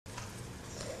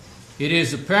It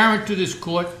is apparent to this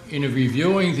court in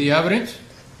reviewing the evidence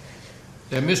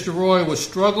that Mr. Roy was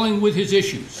struggling with his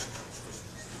issues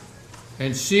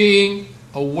and seeing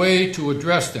a way to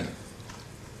address them,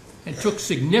 and took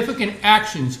significant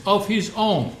actions of his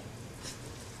own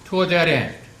toward that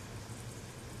end.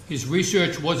 His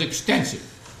research was extensive.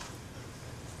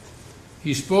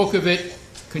 He spoke of it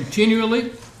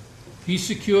continually. He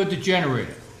secured the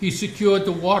generator. He secured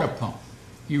the water pump.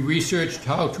 He researched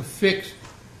how to fix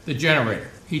the generator.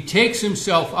 He takes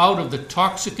himself out of the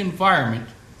toxic environment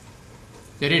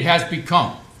that it has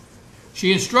become.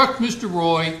 She instructs Mr.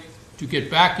 Roy to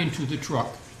get back into the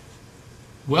truck,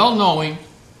 well knowing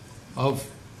of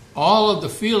all of the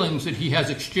feelings that he has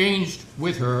exchanged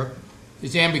with her,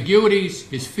 his ambiguities,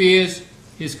 his fears,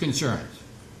 his concerns.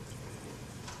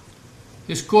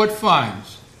 This court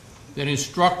finds that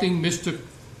instructing Mr.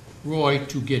 Roy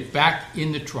to get back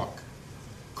in the truck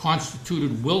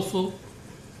constituted willful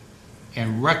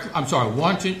and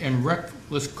wanton and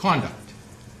reckless conduct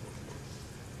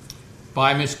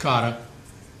by Ms. Carter,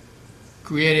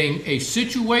 creating a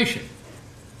situation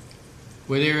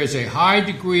where there is a high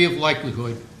degree of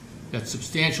likelihood that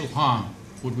substantial harm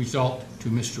would result to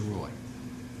Mr. Roy.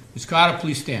 Ms. Carter,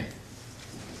 please stand.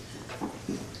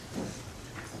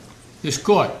 This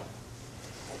court,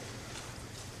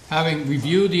 having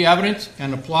reviewed the evidence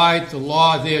and applied the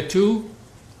law thereto,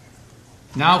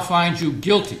 now finds you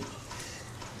guilty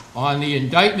on the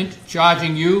indictment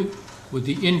charging you with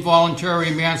the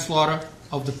involuntary manslaughter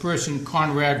of the person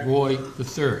Conrad Roy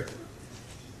III.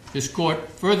 This court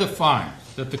further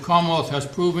finds that the Commonwealth has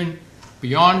proven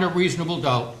beyond a reasonable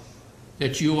doubt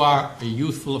that you are a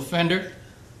youthful offender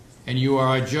and you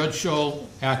are a judge sole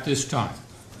at this time.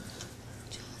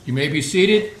 You may be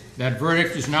seated. That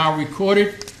verdict is now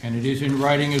recorded and it is in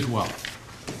writing as well.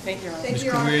 Thank you, Your Honor. Thank you,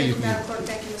 Your Honor. Thank you, Madam Clerk.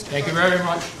 Thank you, Mr. Thank you very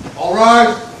much. All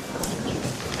rise.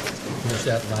 Here's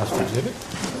that last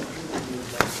exhibit.